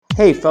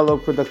Hey, fellow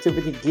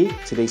productivity geek,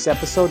 today's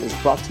episode is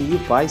brought to you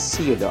by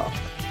CeoDoc.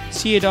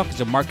 CeoDoc is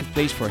a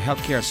marketplace for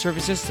healthcare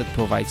services that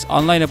provides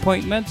online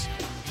appointments,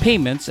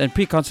 payments, and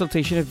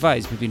pre-consultation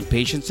advice between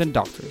patients and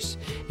doctors.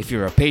 If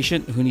you're a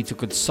patient who needs to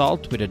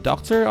consult with a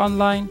doctor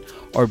online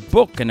or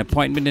book an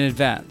appointment in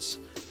advance,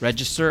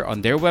 register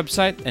on their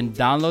website and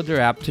download their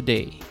app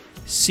today.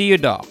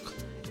 CeoDoc,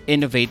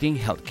 innovating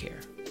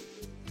healthcare.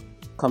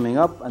 Coming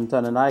up,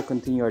 Anton and I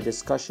continue our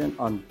discussion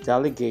on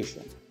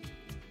delegation.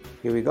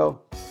 Here we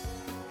go.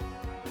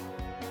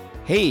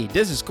 Hey,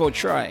 this is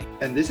Coach Rai,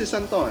 And this is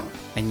Anton.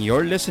 and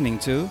you're listening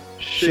to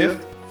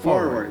Shift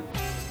Forward.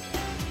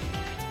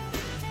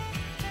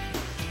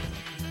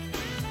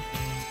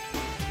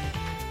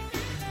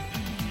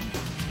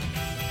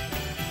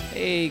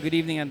 Hey, good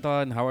evening,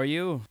 Anton. How are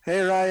you?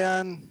 Hey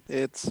Ryan,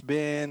 it's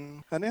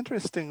been an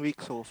interesting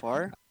week so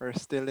far. We're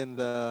still in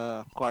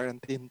the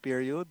quarantine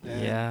period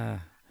and Yeah.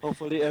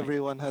 hopefully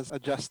everyone has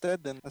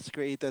adjusted and has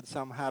created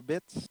some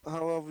habits.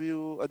 How have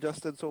you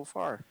adjusted so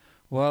far?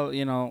 Well,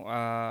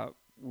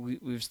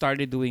 we've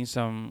started doing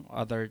some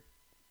other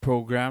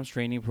programs,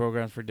 training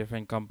programs for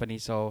different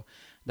companies. So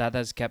that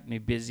has kept me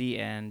busy.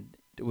 And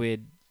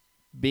with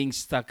being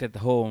stuck at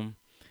home,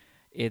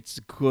 it's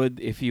good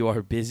if you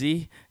are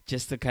busy,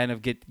 just to kind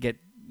of get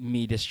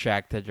me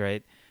distracted,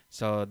 right?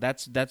 So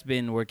that's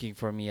been working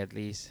for me at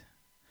least.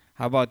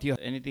 How about you?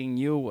 Anything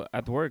new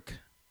at work?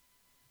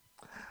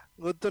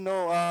 Good to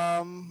know.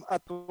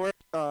 At work,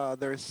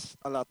 there's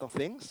a lot of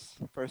things.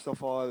 First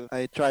of all,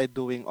 I tried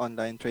doing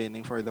online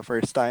training for the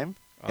first time,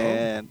 Oh,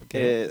 and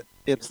okay.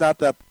 it's not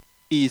that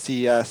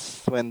easy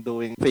as when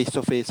doing face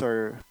to face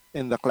or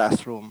in the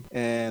classroom,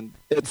 and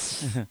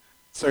it's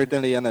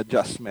certainly an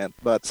adjustment.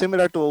 But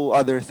similar to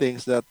other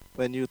things that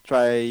when you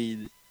try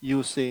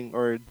using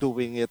or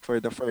doing it for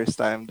the first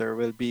time, there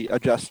will be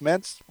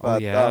adjustments. Oh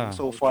But yeah.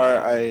 so far,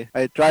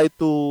 I try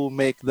to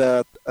make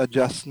that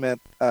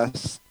adjustment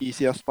as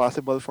easy as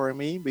possible for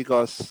me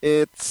because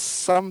it's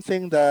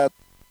something that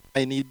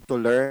I need to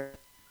learn.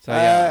 So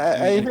yeah,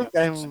 I I mean, think it's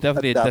I'm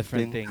definitely a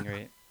different adapting. thing,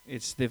 right?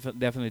 It's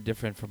definitely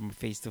different from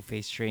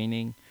face-to-face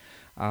training.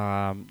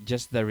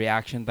 Just the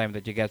reaction time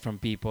that you get from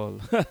people,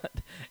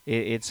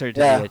 it's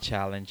certainly Yeah, a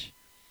challenge.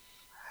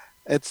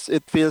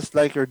 it feels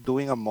like you're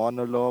doing a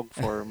monologue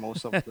for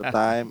most of the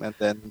time, and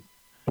then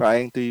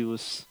trying to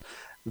use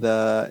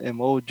the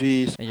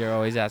emojis. And you're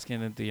always asking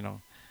them to,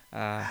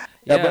 Yeah,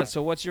 yeah. but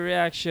So what's your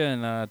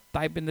reaction?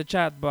 Type in the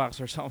chat box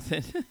or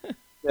something.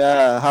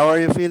 yeah, how are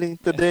you feeling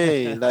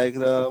today? Like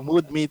the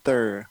mood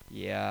meter.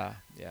 Yeah,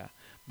 yeah.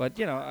 But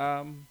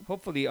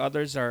hopefully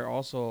others are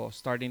also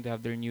starting to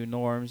have their new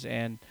norms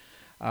and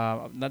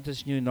not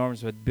just new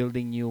norms, but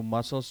building new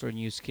muscles or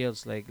new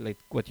skills, like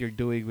what you're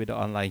doing with the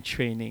online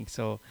training.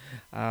 So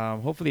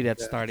hopefully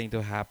that's Yeah. starting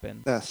to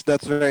happen. Yes,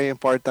 that's very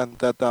important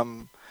that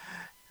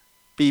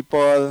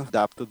people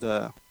adapt to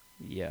the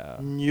Yeah.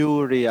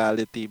 new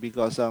reality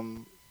because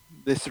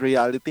this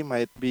reality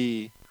might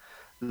be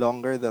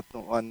longer than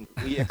one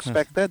we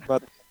expected,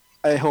 but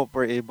I hope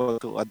we're able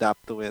to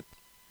adapt to it.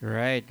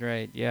 Right,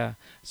 right, yeah.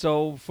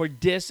 So for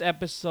this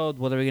episode,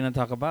 what are we gonna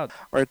talk about?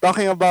 We're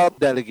talking about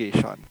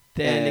delegation,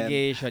 and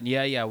Delegation.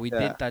 Yeah, yeah. We yeah,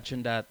 did touch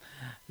on that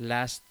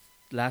last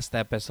last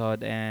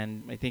episode,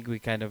 and I think we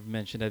kind of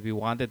mentioned that we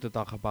wanted to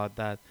talk about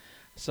that.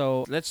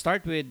 So let's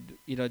start with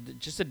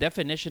just a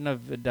definition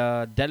of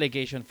the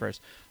delegation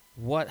first.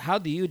 How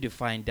do you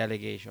define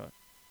delegation?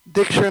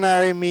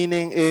 dictionary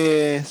meaning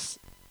is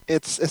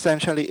it's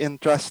essentially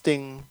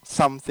entrusting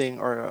something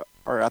or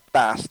a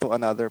task to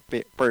another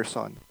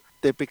person.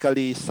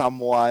 Typically,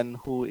 someone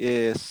who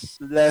is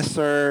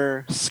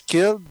lesser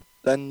skilled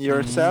than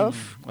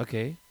yourself.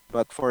 Okay.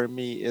 But for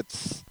me,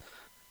 it's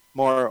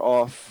more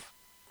of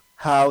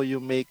how you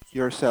make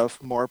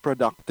yourself more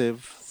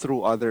productive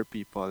through other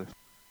people.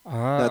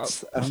 Uh,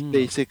 That's as mm,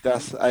 basic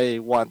as I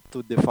want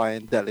to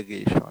define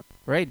delegation.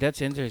 right.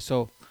 That's interesting.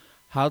 So,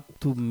 how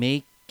to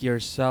make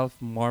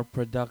yourself more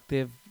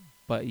productive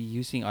by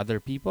using other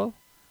people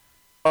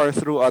Or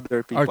through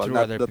other or people, through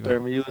not other the people?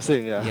 term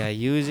using. Yeah. Yeah,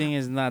 using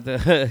is not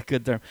a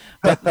good term.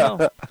 But no,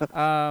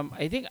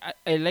 I think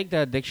I like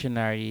the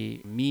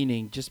dictionary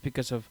meaning just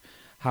because of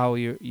how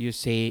you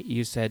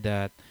said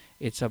that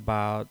it's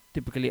about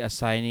typically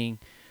assigning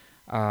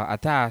a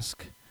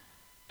task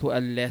to a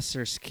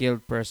lesser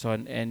skilled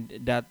person, and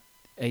that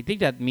I think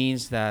that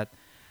means that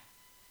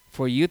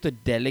for you to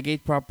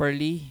delegate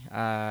properly,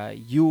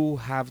 you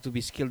have to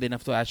be skilled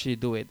enough to actually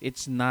do it.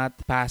 It's not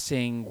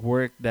passing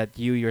work that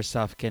you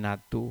yourself cannot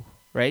do,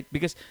 right?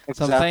 Because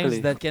sometimes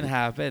Exactly. that can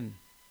happen,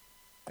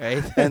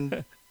 right?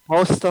 And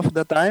most of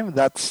the time,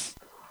 that's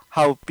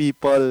how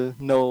people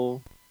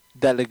know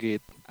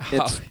delegate.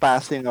 Oh, It's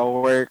passing a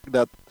work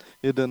that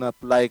you do not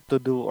like to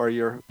do or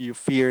you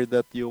fear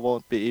that you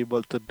won't be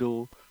able to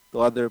do to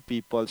other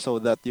people so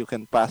that you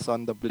can pass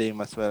on the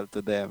blame as well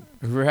to them.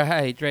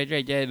 right.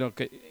 Yeah, no,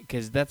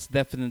 because that's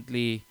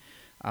definitely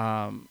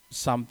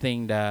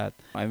something that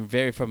I'm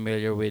very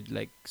familiar with.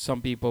 Like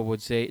some people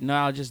would say, "No,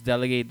 I'll just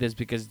delegate this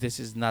because this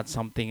is not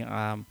something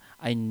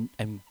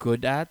I'm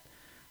good at."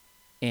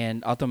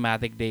 and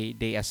automatic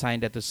they assign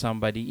that to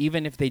somebody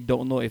even if they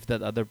don't know if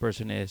that other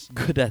person is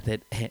good at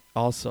it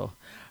also.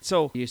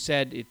 So you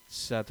said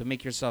it's to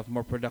make yourself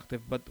more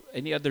productive, but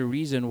any other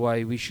reason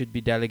why we should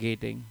be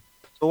delegating?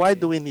 So why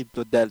do we need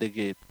to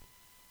delegate?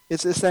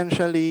 It's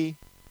essentially,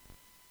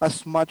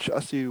 as much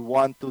as you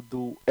want to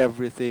do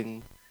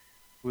everything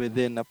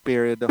within a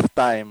period of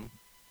time,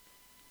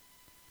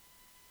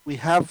 we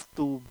have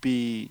to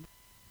be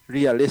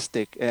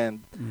realistic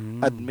and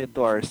Mm. admit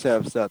to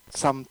ourselves that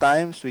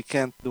sometimes we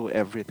can't do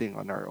everything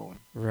on our own.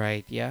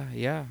 Right, yeah,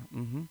 yeah.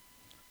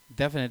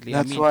 Definitely. I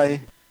That's mean,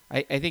 why,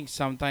 I think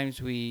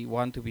sometimes we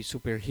want to be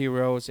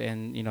superheroes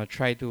and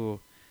try to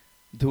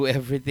do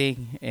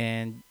everything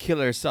and kill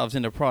ourselves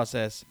in the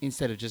process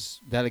instead of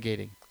just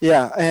delegating.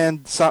 yeah,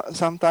 and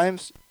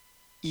sometimes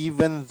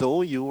even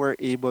though you were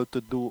able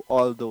to do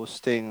all those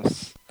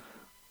things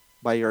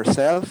by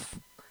yourself,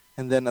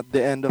 and then at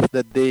the end of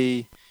the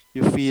day,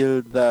 you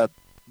feel that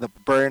the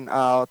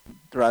burnout,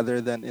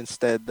 rather than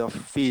instead of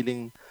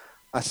feeling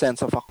a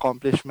sense of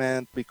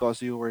accomplishment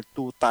because you were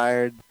too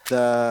tired,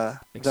 the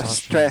Exhaustion.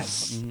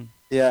 stress,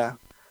 yeah,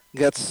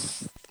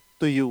 gets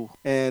to you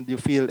and you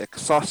feel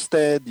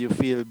exhausted, you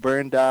feel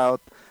burned out.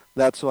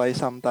 That's why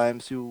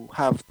sometimes you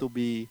have to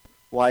be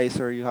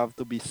wiser, you have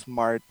to be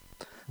smart,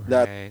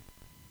 that Right.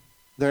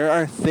 there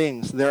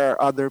are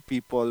other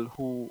people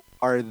who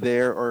are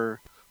there or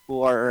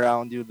who are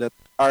around you that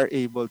are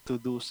able to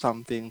do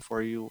something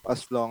for you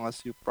as long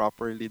as you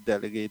properly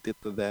delegate it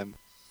to them.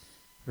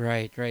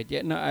 Right, right.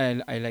 Yeah, no,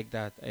 I like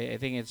that. I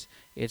think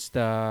it's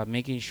the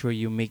making sure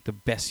you make the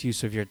best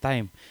use of your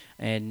time,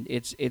 and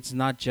it's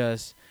not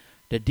just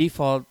the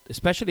default,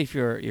 especially if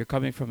you're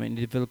coming from an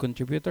individual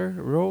contributor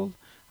role.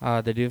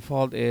 The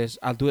default is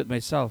I'll do it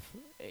myself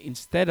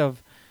instead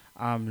of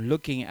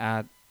looking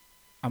at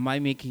am I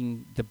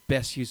making the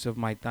best use of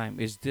my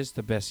time? Is this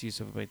the best use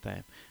of my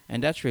time?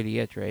 And that's really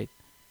it, right?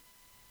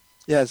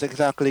 Yes,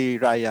 exactly,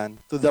 Ryan.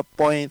 To the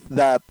point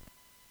that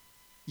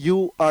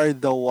you are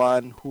the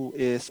one who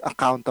is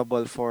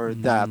accountable for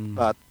that, Mm,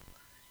 but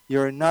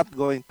you're not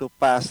going to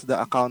pass the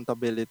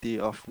accountability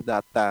of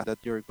that task that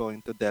you're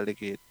going to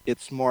delegate.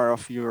 It's more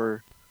of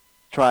your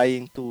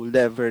trying to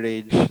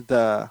leverage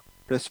the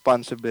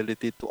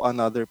responsibility to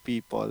another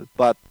people,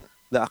 but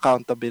the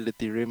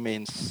accountability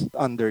remains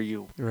under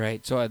you. right.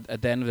 So at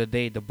the end of the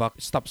day, the buck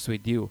stops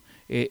with you.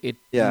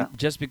 Yeah.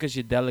 Just because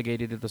you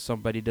delegated it to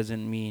somebody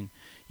doesn't mean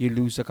you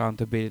lose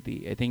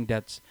accountability. I think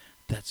that's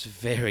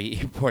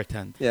very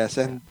important. Yes,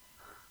 Yeah. and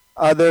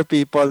other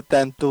people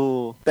tend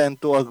to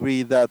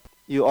agree that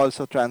you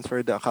also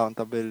transfer the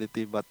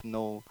accountability, but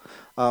no.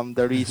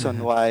 The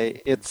reason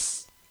why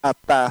it's a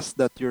task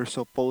that you're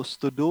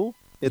supposed to do,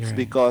 it's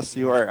Right. because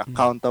you are Mm.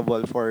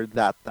 accountable for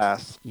that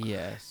task.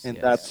 Yes. And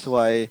that's Yes.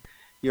 why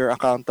you're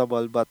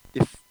accountable. But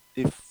if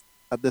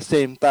at the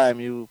same time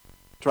you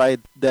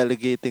tried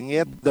delegating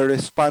it, the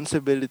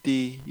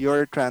responsibility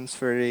you're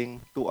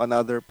transferring to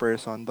another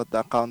person, but the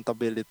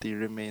accountability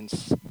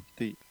remains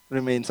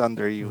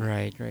under you.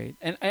 Right, right.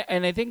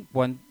 And I think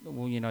one,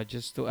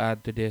 just to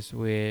add to this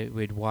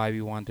with why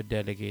we want to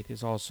delegate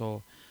is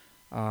also,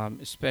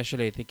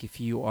 especially I think if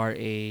you are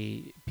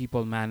a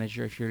people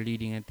manager, if you're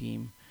leading a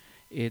team,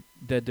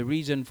 the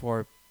reason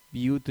for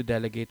you to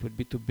delegate would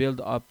be to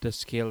build up the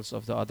skills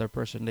of the other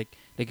person.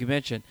 Like you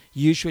mentioned,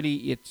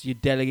 usually it's you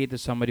delegate to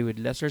somebody with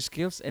lesser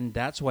skills, and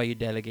that's why you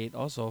delegate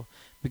also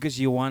because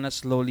you wanna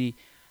slowly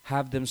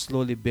have them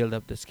slowly build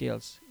up the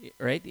skills,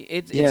 right?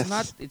 It's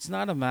not Yes. it's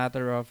not a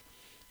matter of,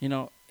 you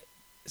know,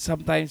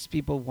 sometimes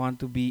people want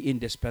to be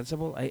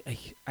indispensable.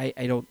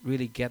 I don't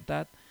really get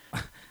that.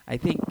 I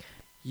think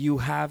you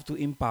have to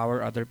empower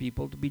other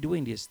people to be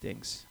doing these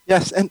things.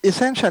 Yes, and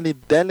essentially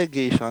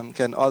delegation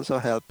can also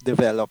help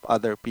develop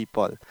other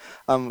people.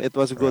 It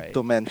was good Right.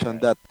 to mention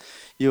that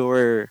you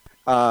were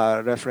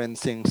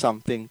referencing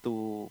something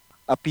to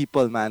a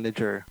people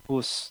manager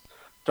who's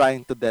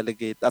trying to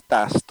delegate a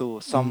task to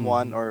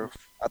someone Mm-hmm. or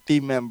a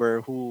team member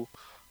who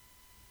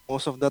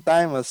most of the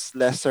time has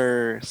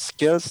lesser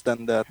skills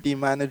than the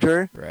team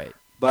manager, Right.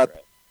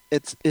 but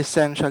it's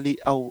essentially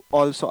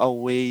also a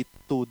way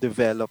to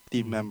develop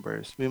team Mm-hmm.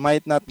 members. We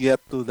might not get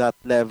to that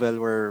level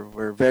where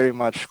we're very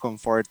much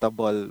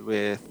comfortable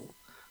with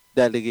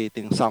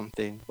delegating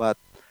something, but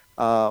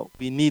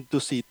we need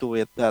to see to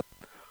it that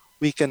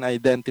we can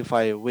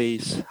identify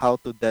ways how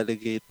to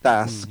delegate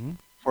tasks Mm-hmm.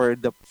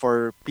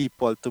 for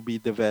people to be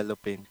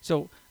developing.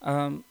 So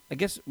I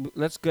guess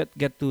let's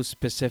get to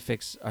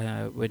specifics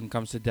when it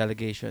comes to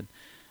delegation.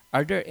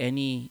 Are there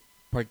any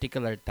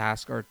particular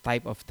task or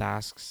type of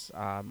tasks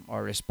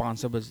or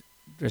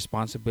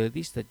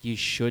responsibilities that you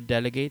should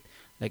delegate?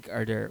 Like,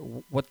 are there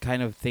what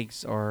kind of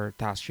things or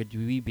tasks should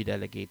we be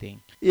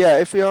delegating? Yeah,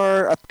 if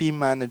you're a team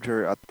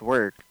manager at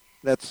work,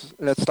 let's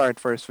start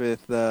first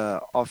with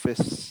the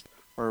office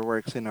or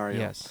work scenario.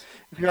 Yes.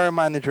 If you're a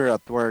manager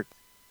at work,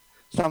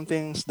 some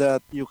things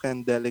that you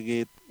can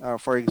delegate,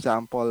 for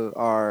example,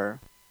 are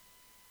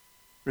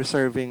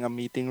reserving a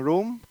meeting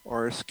room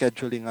or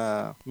scheduling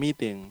a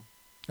team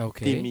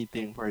Okay.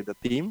 meeting for the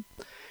team.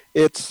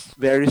 It's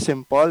very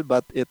simple,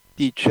 but it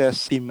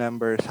teaches team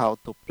members how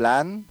to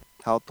plan,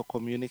 how to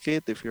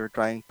communicate if you're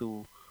trying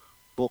to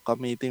book a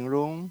meeting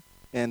room,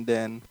 and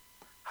then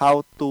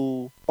how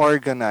to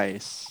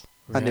organize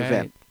an Right.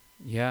 event.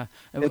 Yeah.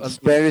 It's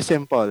very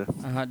simple.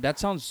 That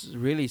sounds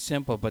really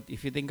simple, but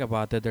if you think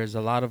about it, there's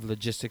a lot of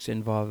logistics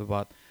involved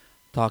about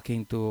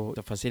talking to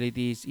the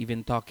facilities,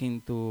 even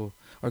talking to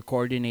or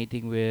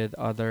coordinating with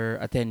other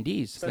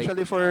attendees. Like,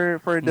 Especially for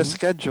the mm-hmm.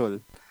 schedule.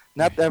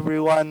 Not Right.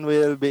 everyone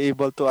will be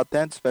able to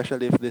attend,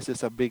 especially if this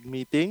is a big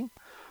meeting.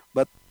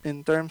 But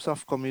in terms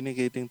of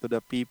communicating to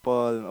the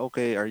people,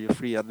 okay, are you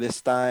free at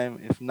this time?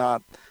 If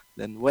not,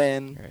 then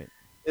when? Right.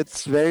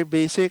 It's very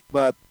basic,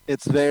 but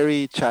it's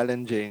very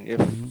challenging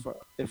Mm-hmm.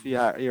 if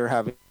you're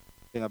having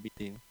a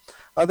meeting.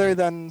 Other Right.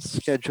 than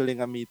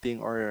scheduling a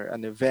meeting or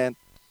an event,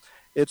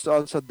 it's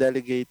also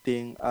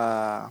delegating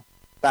a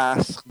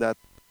task that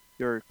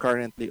you're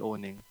currently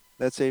owning.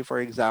 Let's say, for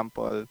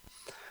example,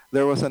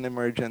 there was an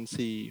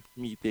emergency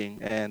meeting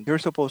and you're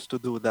supposed to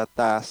do that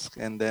task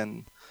and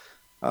then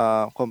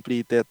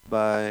complete it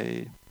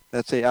by,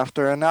 let's say,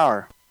 after an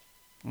hour.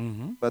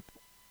 Mm-hmm. But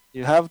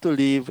you have to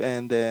leave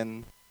and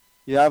then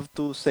you have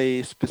to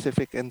say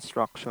specific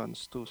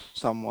instructions to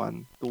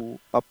someone, to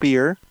a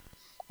peer,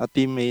 a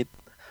teammate,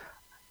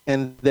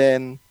 and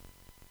then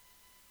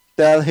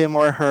tell him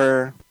or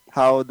her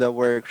how the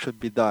work should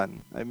be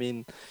done. I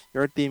mean,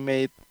 your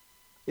teammate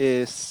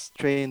is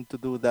trained to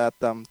do that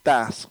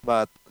task,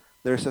 but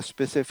there's a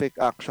specific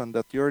action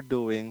that you're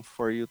doing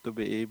for you to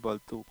be able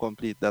to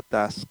complete that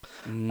task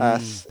Mm.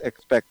 as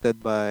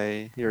expected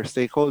by your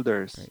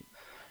stakeholders.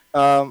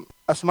 Right.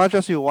 As much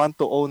as you want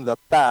to own the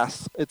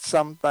task, it's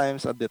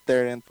sometimes a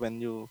deterrent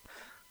when you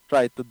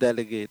try to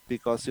delegate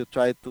because you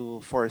try to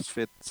force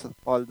fit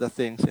all the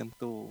things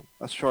into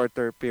a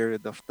shorter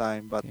period of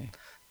time. But Okay.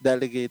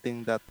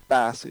 delegating that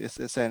task is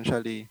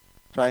essentially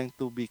trying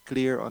to be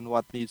clear on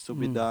what needs to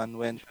be Mm. done,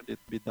 when should it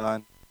be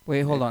done,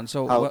 Wait, hold and on.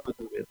 So how what to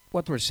do it.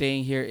 what we're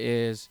saying here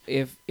is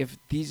if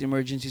these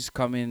emergencies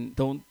come in,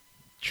 don't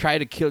try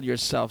to kill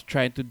yourself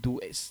trying to do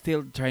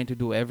still trying to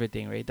do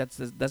everything, right? That's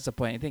the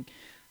point. I think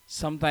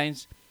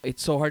sometimes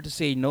it's so hard to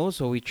say no,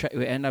 so we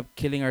end up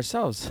killing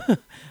ourselves.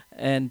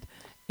 and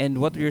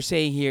and what you're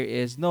saying here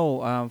is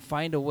no,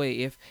 find a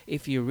way.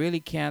 If you really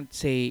can't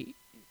say,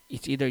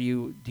 it's either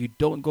you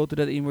don't go to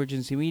that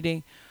emergency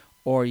meeting,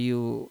 or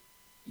you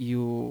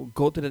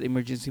go to that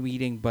emergency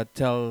meeting but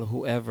tell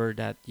whoever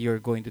that you're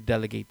going to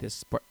delegate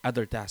this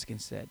other task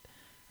instead,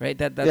 right?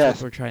 That's what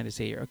Yes, we're trying to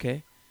say here.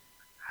 Okay.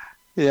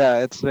 yeah,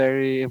 it's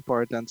very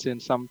important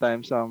since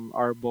sometimes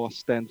our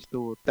boss tends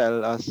to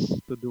tell us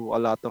to do a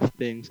lot of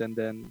things, and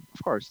then of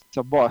course it's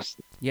a boss.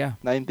 Yeah.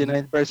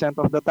 Mm-hmm. 99%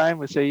 of the time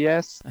we say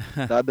yes,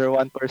 the other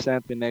 1%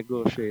 we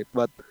negotiate.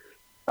 But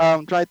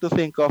try to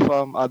think of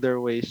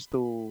other ways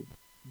to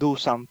do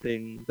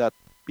something that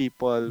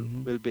people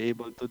Mm-hmm. will be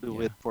able to do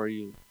Yeah. it for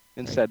you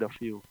Right. instead of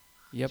you,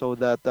 Yep. so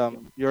that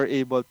you're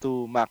able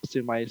to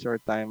maximize your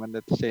time and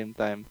at the same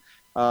time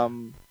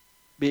um,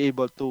 be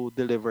able to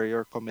deliver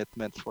your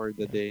commitments for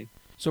the Yeah. day.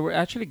 So we're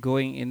actually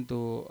going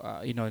into,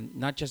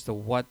 not just the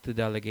what to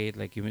delegate,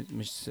 like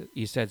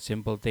you said,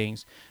 simple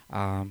things,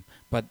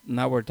 but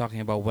now we're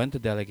talking about when to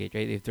delegate,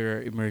 right? If there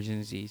are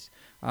emergencies,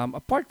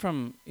 apart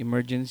from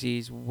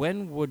emergencies,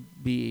 when would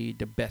be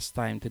the best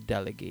time to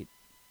delegate?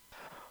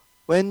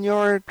 When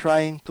you're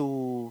trying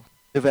to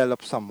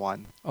develop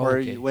someone, Oh, or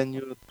okay. when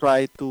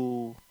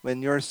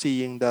you're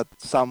seeing that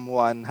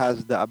someone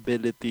has the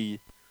ability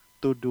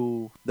to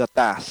do the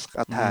task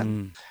at hand,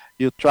 Mm,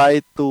 you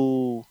try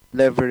to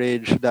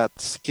leverage that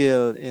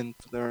skill in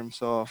terms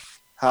of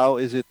how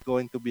is it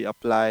going to be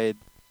applied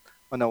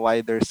on a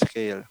wider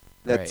scale.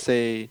 Let's right.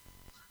 say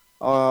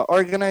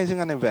organizing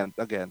an event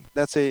again.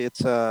 Let's say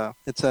it's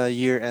a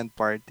year-end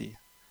party.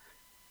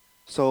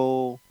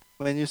 So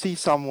when you see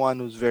someone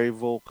who's very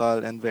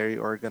vocal and very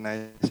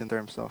organized in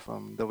terms of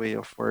the way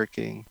of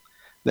working,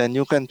 then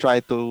you can try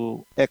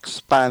to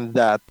expand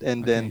that,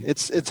 and then Okay.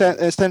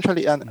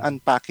 essentially Mm,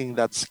 unpacking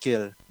that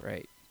skill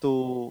right.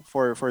 to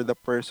for the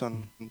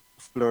person Mm, to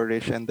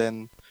flourish and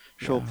then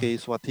yeah.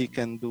 showcase what he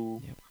can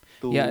do Yep.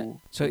 Yeah. to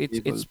So be it's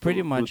able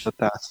pretty to do the much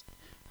task.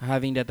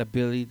 having that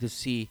ability to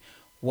see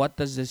what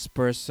does this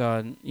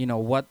person,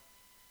 what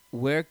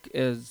where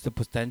is the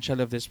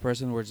potential of this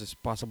person, where's this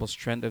possible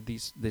strength of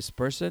this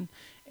person,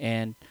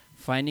 and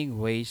finding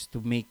ways to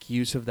make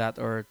use of that,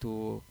 or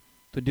to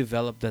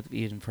develop that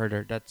even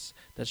further. That's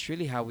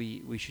really how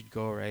we should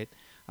go, right?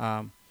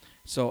 um,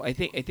 so I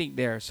think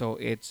there, so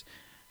it's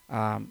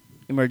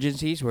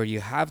emergencies where you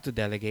have to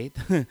delegate,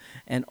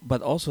 and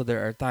but also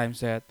there are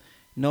times that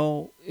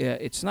no,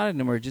 it's not an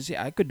emergency,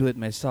 I could do it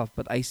myself,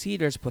 but I see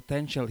there's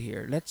potential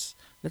here, let's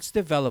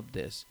develop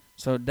this.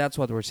 So that's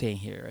what we're saying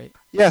here, right?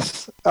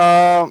 Yes,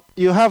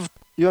 you have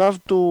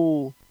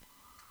to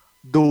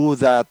do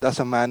that as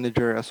a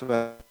manager as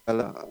well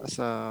as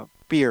a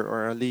peer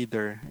or a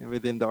leader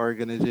within the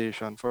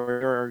organization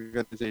for your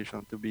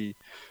organization to be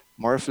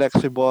more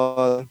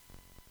flexible,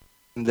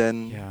 and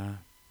then Yeah.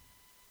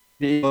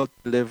 be able to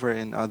deliver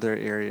in other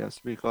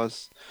areas,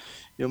 because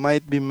you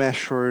might be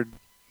measured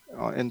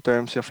in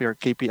terms of your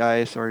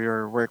KPIs or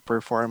your work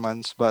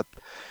performance, but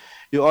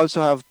you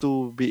also have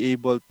to be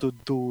able to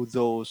do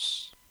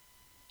those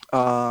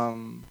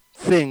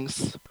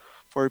things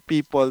for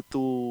people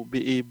to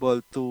be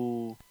able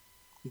to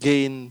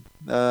gain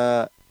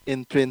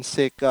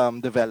intrinsic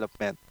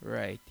development.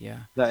 Right.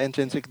 Yeah. The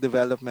intrinsic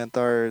development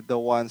are the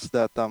ones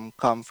that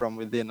come from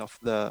within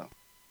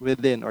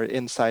or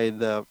inside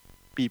the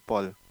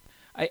people.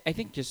 I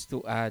think just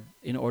to add,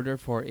 in order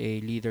for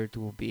a leader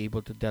to be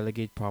able to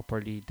delegate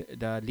properly,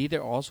 the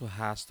leader also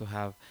has to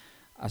have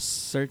a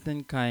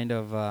certain kind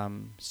of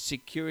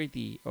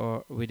security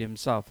or with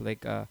himself,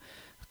 like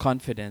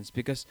confidence.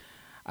 Because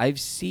I've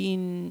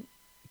seen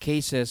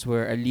cases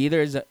where a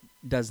leader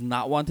does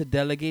not want to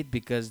delegate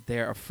because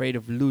they're afraid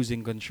of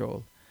losing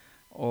control,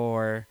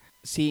 or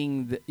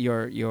seeing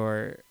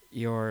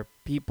your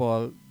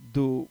people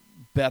do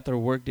better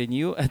work than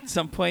you at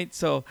some point.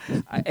 So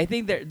I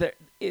think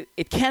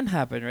it can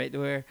happen, right?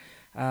 Where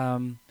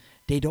um,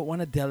 they don't want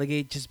to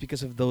delegate just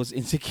because of those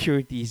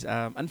insecurities.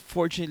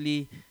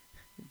 Unfortunately,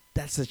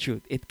 that's the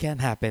truth. It can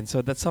happen.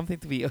 So that's something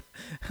to be,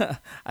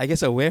 I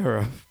guess, aware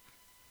of.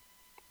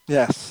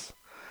 Yes,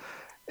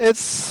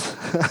 it's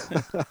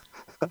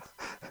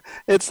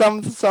it's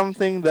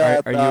something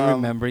that Are you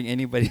remembering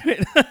anybody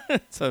right now?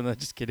 So no,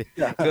 just kidding.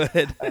 yeah. Go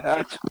ahead.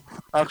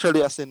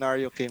 Actually, a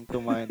scenario came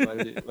to mind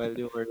while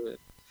you were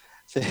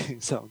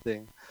saying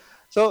something.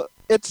 So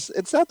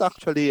it's not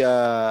actually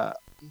a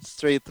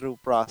straight through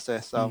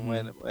process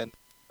Mm-hmm.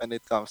 when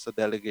it comes to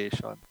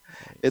delegation.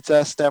 Right. It's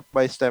a step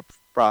by step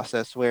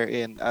process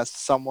wherein, as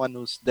someone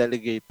who's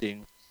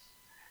delegating,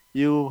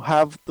 you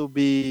have to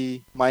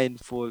be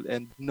mindful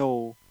and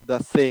know the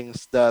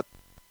things that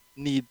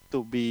need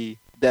to be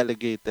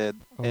delegated,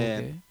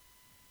 and Okay.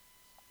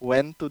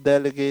 when to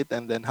delegate,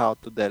 and then how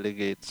to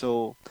delegate.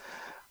 So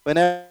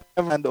whenever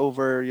you hand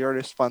over your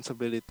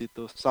responsibility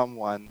to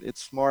someone,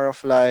 it's more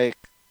of like,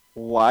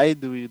 why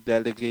do you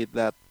delegate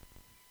that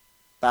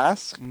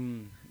task?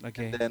 And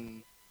Okay.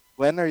 then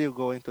when are you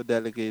going to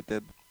delegate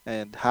it,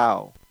 and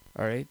how?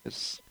 All right.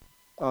 It's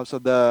also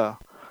the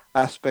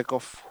aspect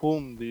of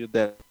whom do you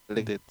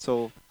delegate it.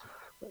 So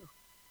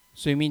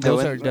So you mean yeah,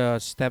 those are the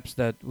steps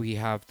that we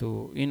have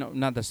to,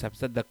 not the steps,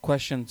 that the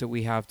questions that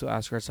we have to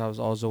ask ourselves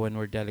also when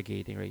we're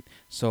delegating, right?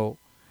 So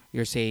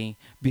you're saying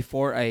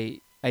before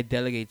I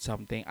delegate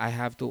something, I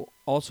have to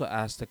also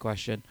ask the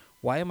question,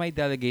 why am I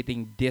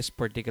delegating this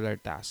particular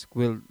task?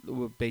 Will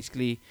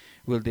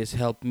this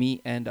help me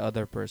and the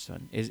other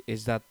person?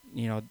 Is that,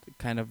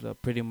 kind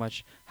of pretty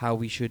much how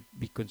we should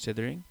be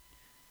considering?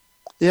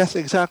 yes,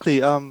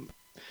 exactly.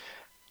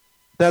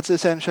 That's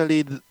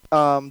essentially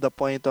the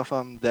point of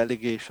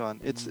delegation.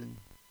 It's Mm,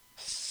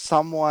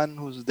 someone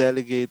who's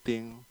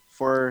delegating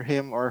for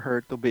him or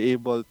her to be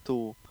able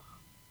to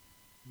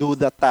do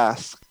the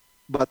task,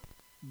 but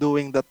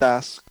doing the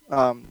task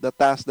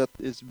that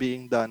is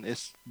being done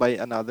is by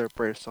another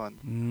person,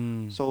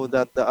 mm, so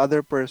that the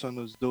other person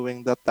who's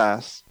doing the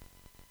task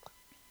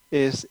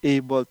is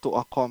able to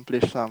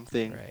accomplish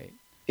something right.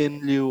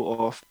 in lieu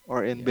of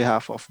or in Yeah.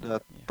 behalf of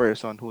the Yeah.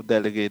 person who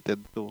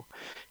delegated to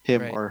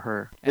him Right. or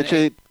her, And which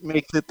it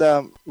makes it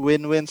a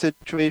win-win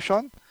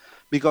situation,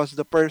 because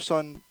the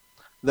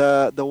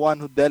one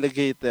who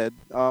delegated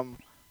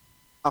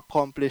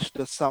accomplished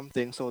the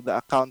something, so the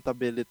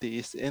accountability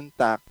is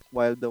intact,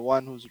 while the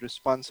one who's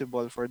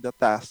responsible for the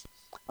task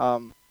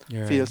um,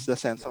 you're right. feels the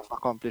sense of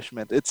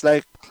accomplishment. It's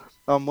like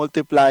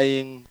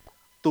multiplying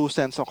two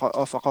sense of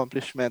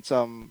accomplishments,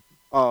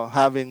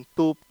 having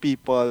two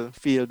people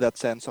feel that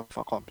sense of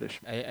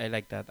accomplishment. I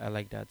like that. I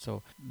like that.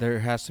 So there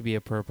has to be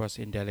a purpose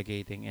in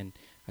delegating. And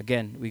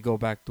again, we go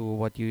back to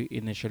what you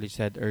initially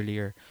said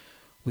earlier.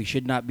 We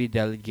should not be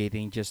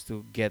delegating just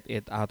to get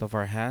it out of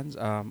our hands.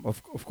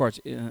 Of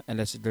course,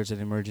 unless there's an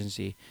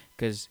emergency.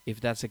 Because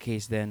if that's the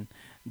case, then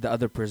the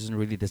other person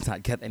really does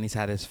not get any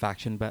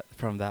satisfaction but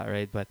from that,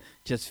 right? But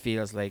just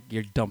feels like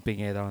you're dumping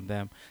it on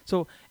them.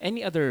 So,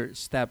 any other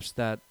steps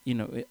that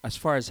as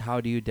far as how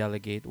do you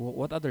delegate?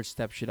 What other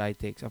steps should I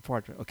take?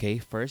 Okay,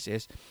 first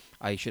is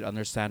I should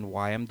understand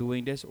why I'm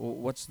doing this.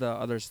 What's the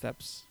other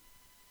steps?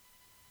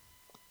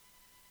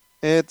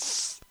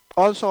 It's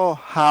also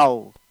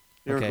how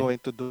you're Okay. going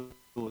to do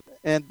it.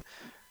 And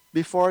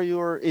before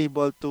you're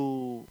able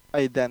to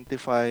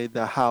identify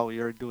the how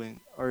you're doing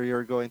or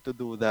you're going to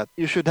do that,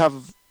 you should have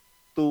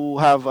to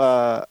have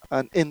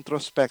an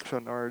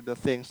introspection or the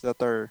things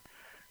that are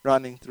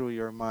running through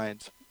your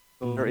mind.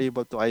 So you're Mm-hmm.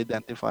 able to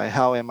identify,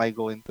 how am I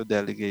going to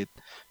delegate?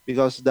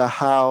 Because the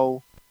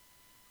how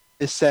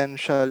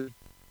essentially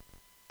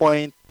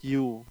point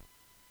you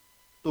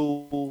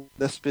to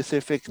the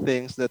specific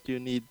things that you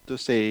need to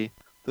say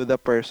to the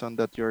person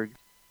that you're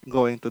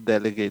going to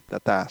delegate the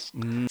task.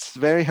 Mm. It's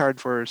very hard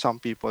for some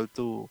people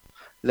to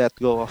let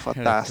go of a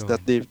Let task go.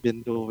 that they've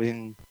been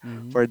doing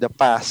Mm-hmm. for the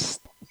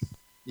past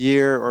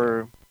year Yeah.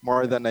 or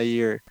more than a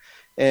year.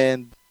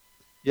 And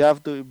you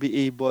have to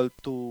be able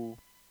to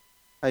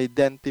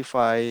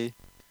identify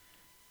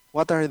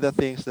what are the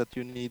things that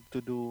you need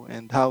to do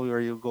and how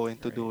are you going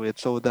to Right. do it,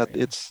 so that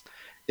Yeah.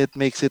 it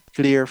makes it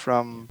clear Yeah.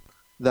 from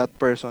that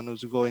person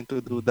who's going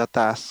to do Mhm. the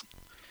task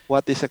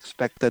what is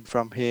expected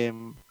from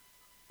him,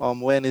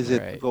 when is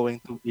it Right. going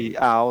to be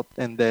out,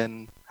 and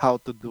then how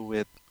to do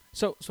it.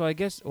 So I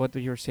guess what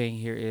you're saying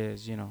here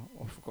is,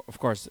 of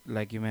course,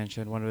 like you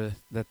mentioned, one of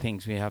the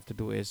things we have to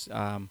do is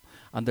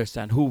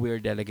understand who we're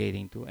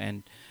delegating to,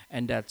 and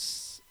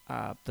that's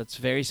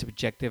very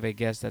subjective. I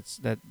guess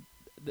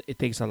it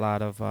takes a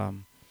lot of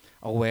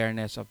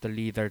awareness of the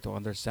leader to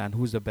understand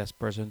who's the best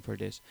person for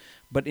this.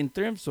 But in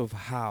terms of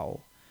how,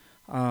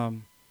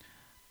 um,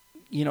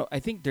 I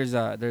think there's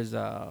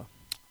a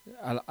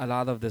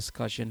lot of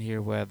discussion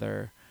here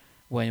whether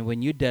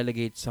when you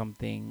delegate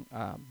something,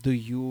 do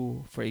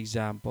you, for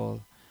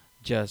example,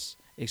 just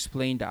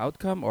explain the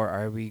outcome, or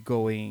are we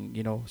going,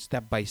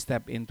 step by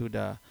step into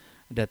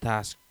the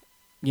task?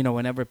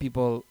 Whenever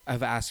people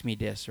have asked me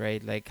this,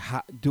 right? Like,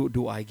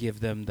 do I give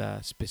them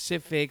the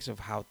specifics of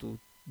how to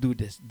do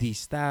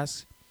these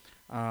tasks?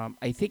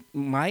 I think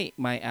my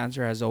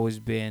answer has always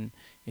been,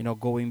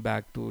 going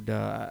back to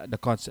the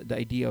concept, the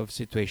idea of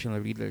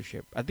situational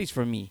leadership. At least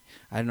for me,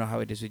 I don't know how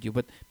it is with you,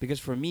 but because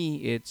for me,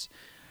 it's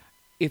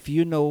if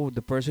you know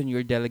the person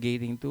you're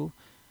delegating to,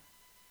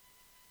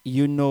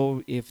 you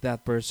know if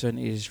that person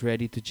is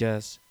ready to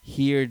just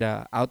hear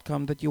the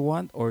outcome that you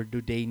want, or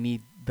do they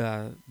need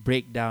the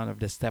breakdown of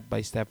the step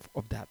by step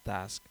of that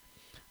task.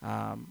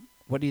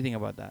 What do you think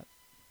about that?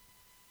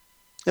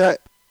 Yeah,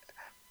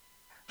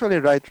 actually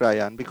right,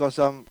 Ryan, because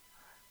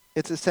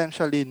it's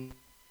essentially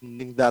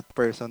knowing that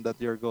person that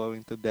you're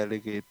going to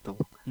delegate to.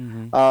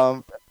 Mm-hmm.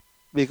 Um,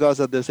 because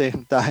at the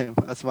same time,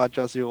 as much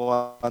as you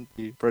want to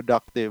be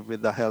productive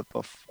with the help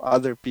of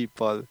other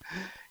people,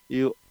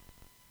 you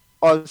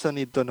also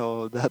need to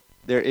know that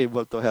they're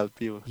able to help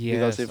you.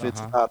 Because Yes. if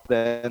it's Uh-huh. not,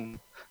 then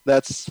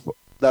that's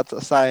that's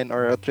a sign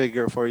or a Mm-hmm.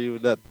 trigger for you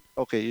that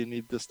okay, you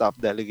need to stop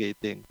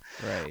delegating.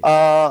 Right.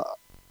 Uh,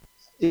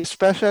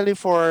 especially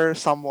for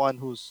someone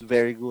who's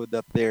very good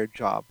at their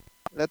job.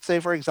 Let's say,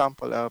 for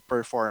example, a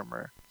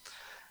performer.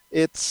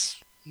 It's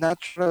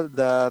natural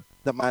that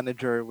the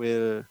manager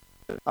will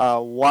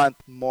want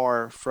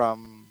more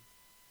from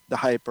the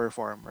high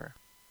performer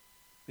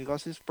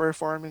because he's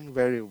performing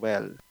very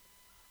well.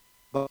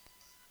 But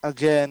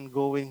again,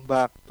 going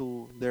back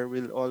to there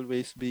will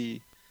always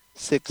be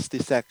 60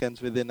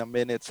 seconds within a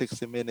minute,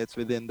 60 minutes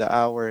within the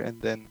hour,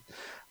 and then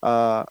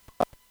uh,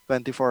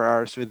 24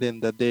 hours within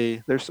the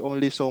day. There's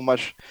only so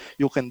much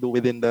you can do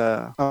within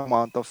the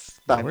amount of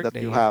The time that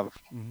workday, you yeah. have.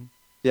 Mm-hmm.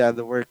 Yeah,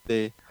 the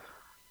workday.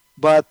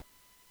 But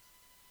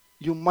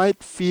you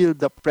might feel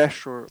the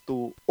pressure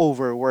to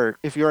overwork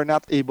if you're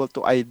not able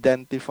to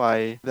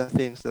identify the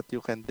things that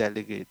you can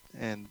delegate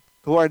and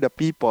who are the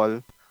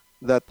people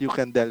that you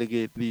can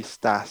delegate these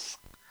tasks,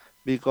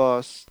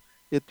 because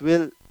it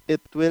will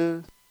it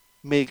will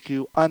make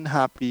you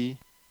unhappy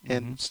Mm-hmm.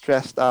 and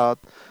stressed out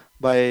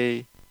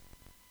by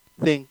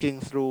thinking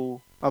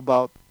through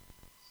about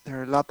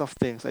there are a lot of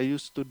things. I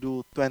used to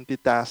do 20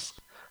 tasks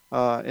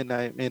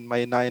in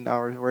my 9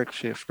 hour work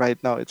shift.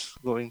 Right now it's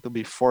going to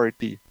be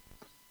 40.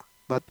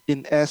 But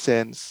in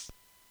essence,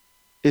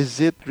 is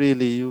it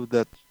really you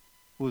that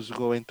who's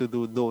going to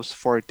do those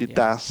 40 Yeah.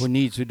 Who tasks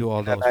needs to do all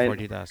in a those nine?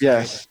 40 tasks, right?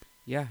 Yes.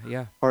 Yeah,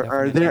 yeah, Or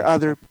are there definitely.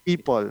 other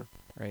people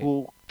Right.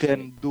 who I,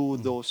 can do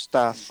mm. those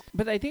tasks?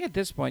 But I think at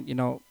this point,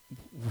 and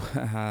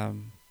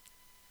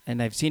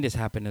I've seen this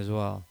happen as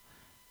well.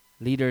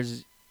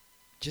 Leaders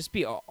just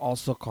be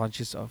also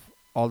conscious of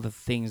all the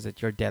things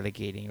that you're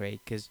delegating, right?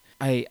 Because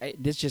I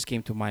this just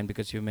came to mind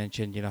because you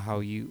mentioned, how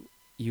you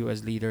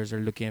as leaders are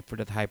looking for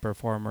that high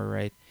performer,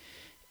 right?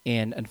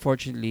 And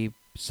unfortunately,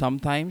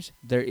 sometimes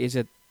there is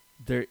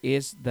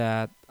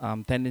that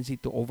tendency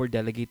to over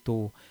delegate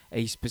to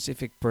a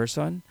specific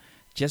person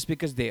just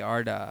because they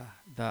are the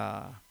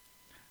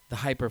the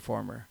high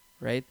performer,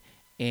 right?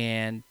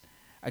 And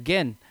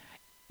again,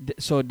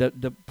 so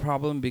the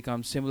problem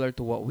becomes similar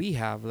to what we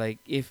have. Like,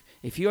 if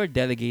you are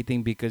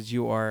delegating because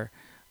you are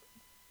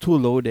too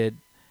loaded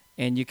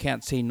and you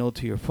can't say no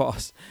to your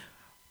boss,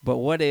 but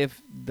what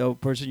if the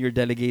person you're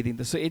delegating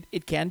to, so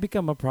it can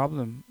become a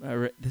problem.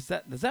 Does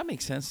that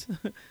make sense?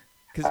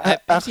 Because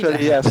I've seen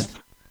that Actually, happen. yes.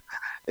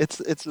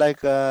 It's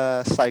like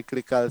a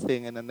cyclical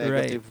thing in a Right.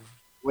 negative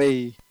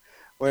way,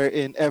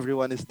 wherein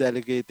everyone is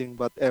delegating,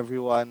 but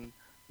everyone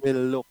will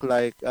look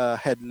like a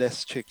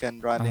headless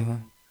chicken Uh-huh.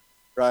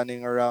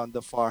 running around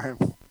the farm.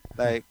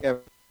 Like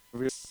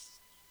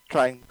everyone's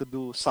trying to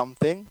do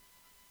something,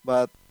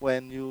 but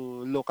when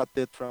you look at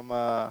it from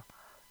a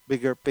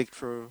bigger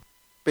picture,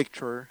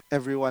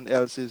 everyone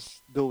else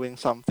is doing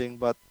something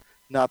but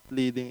not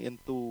leading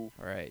into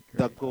Right,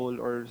 the right. goal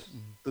or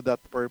Mhm. to that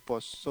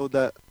purpose. So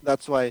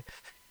that's why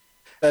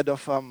instead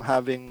of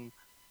having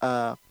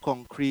a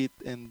concrete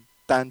and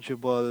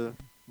tangible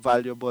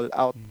valuable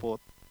Mhm.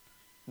 output,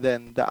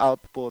 then the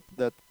output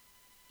that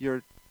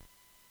you're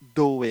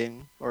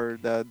doing or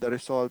the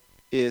result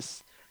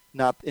is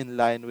not in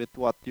line with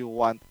what you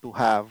want to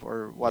have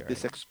or what You're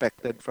is right.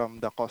 expected from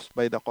the cost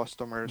by the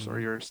customers or Mhm.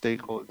 your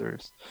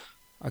stakeholders.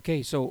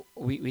 Okay, so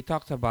we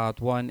talked about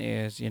one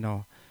is,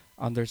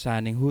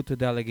 understanding who to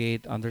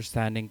delegate,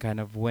 understanding kind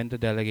of when to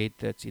delegate.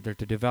 That's either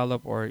to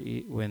develop or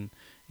when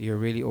you're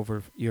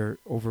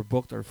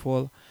overbooked or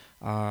full.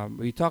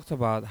 We talked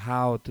about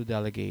how to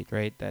delegate,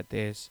 right? That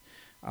is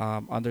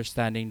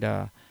understanding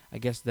I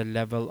guess, the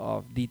level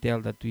of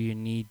detail that we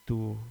need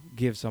to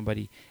give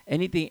somebody.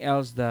 Anything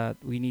else that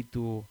we need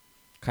to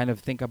kind of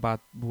think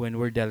about when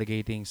we're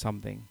delegating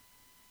something?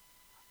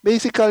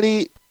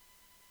 Basically,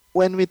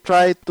 when we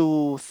try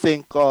to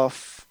think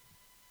of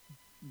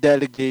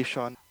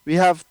delegation, we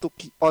have to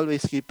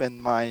always keep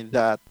in mind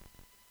that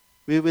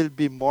we will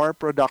be more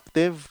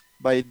productive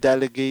by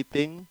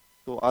delegating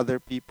to other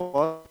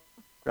people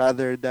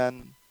rather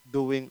than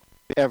doing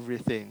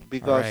everything, All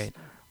because right.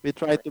 we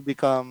try to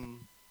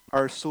become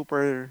our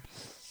super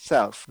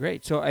self.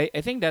 Great. So I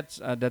think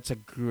that's a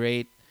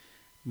great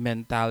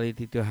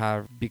mentality to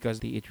have, because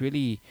it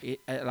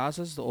allows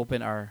us to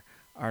open our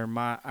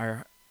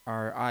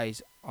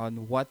eyes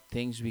on what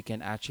things we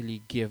can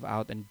actually give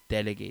out and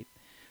delegate.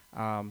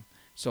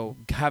 So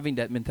having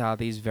that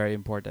mentality is very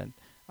important.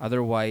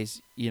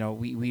 Otherwise,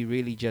 we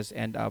really just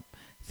end up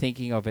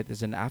thinking of it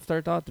as an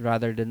afterthought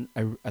rather than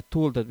a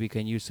tool that we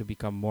can use to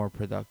become more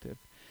productive.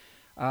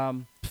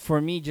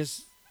 For me,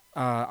 just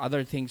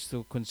other things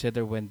to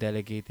consider when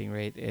delegating,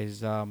 right,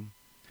 is the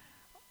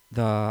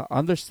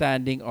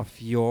understanding of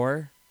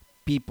your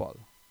people.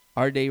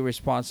 Are they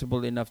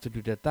responsible enough to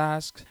do the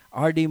tasks?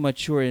 Are they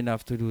mature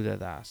enough to do the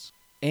task?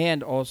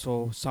 And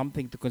also,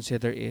 something to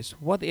consider is,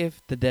 what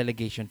if the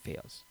delegation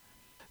fails?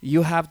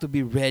 You have to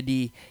be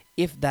ready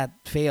if that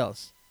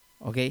fails.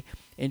 Okay?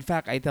 In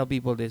fact, I tell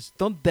people this: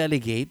 don't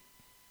delegate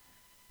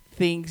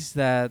things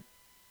that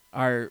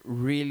are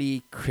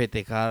really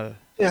critical.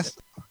 Yes,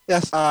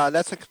 yes.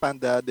 Let's expand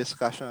the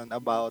discussion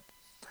about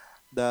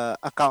the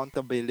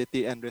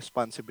accountability and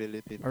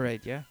responsibility. All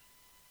right, yeah.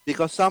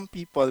 Because some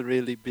people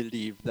really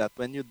believe that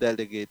when you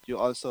delegate, you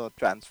also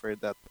transfer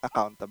that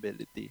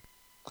accountability.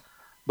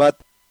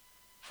 But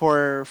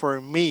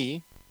for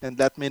me, and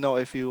let me know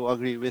if you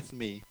agree with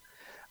me,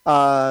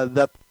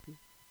 the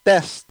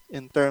test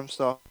in terms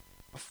of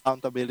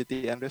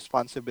accountability and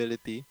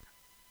responsibility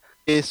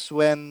is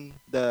when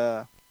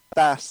the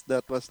task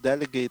that was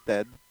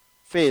delegated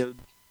failed,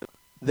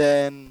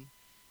 then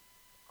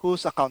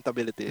whose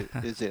accountability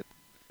is it?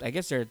 I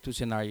guess there are two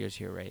scenarios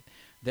here, right?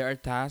 There are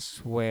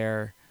tasks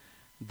where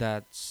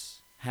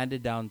that's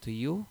handed down to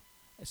you,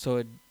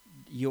 so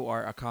you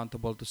are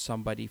accountable to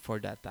somebody for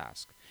that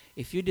task.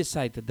 If you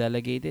decide to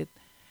delegate it,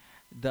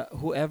 the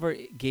whoever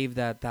gave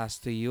that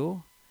task to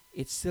you,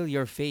 it's still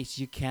your face.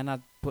 You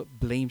cannot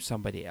blame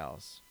somebody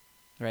else,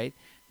 right?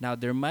 Now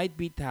there might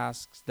be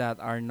tasks that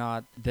are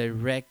not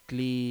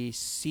directly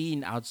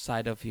seen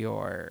outside of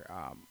your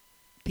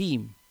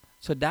team.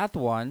 So that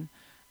one,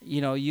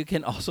 you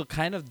can also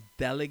kind of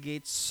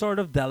sort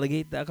of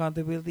delegate the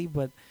accountability,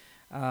 but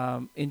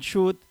in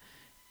truth,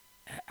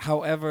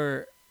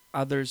 however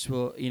others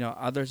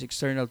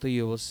external to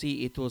you will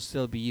see, it will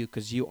still be you,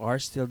 because you are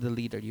still the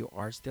leader, you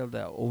are still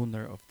the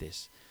owner of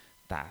this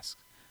task.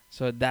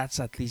 So that's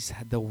at least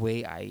the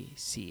way I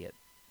see it.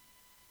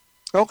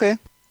 Okay.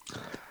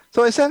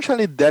 So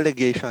essentially,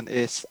 delegation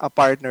is a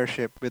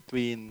partnership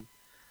between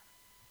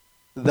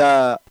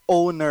the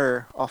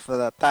owner of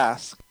the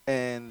task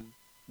and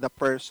the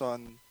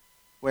person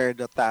where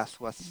the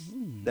task was I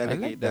like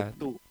delegated that.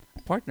 to.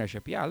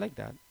 Partnership, yeah, I like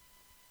that.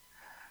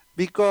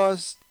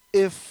 Because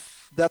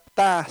if the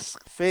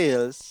task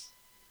fails,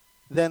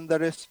 then the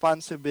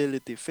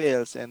responsibility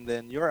fails, and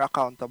then you're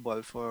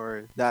accountable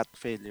for that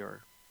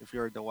failure if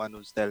you're the one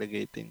who's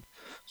delegating.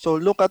 So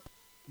look at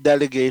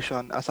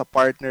delegation as a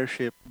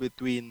partnership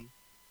between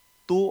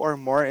two or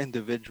more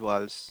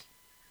individuals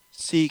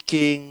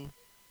seeking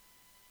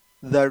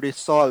the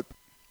result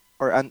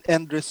or an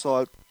end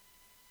result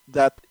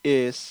that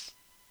is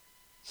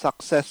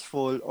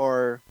successful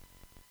or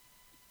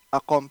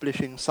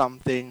accomplishing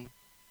something,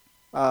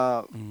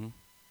 uh, Mm-hmm.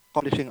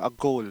 accomplishing a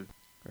goal.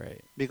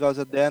 Right. Because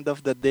at the end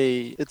of the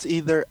day, it's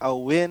either a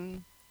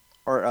win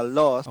or a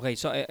loss. Okay,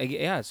 so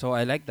yeah, so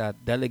I like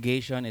that.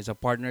 Delegation is a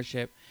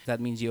partnership.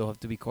 That means you have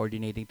to be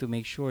coordinating to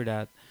make sure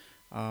that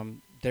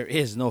there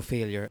is no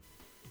failure.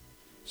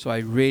 So I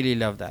really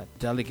love that.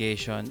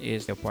 Delegation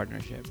is a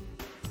partnership.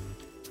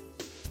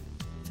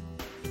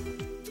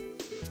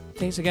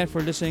 Thanks again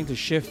for listening to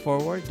Shift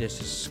Forward.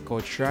 This is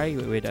Coach Rai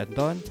with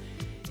Anton.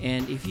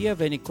 And if you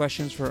have any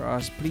questions for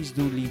us, please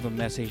do leave a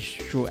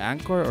message through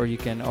Anchor, or you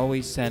can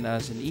always send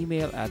us an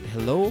email at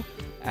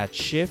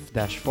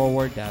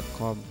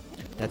hello@shift-forward.com.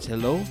 That's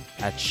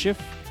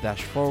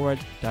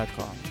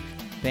hello@shift-forward.com.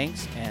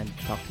 Thanks, and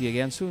talk to you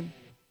again soon.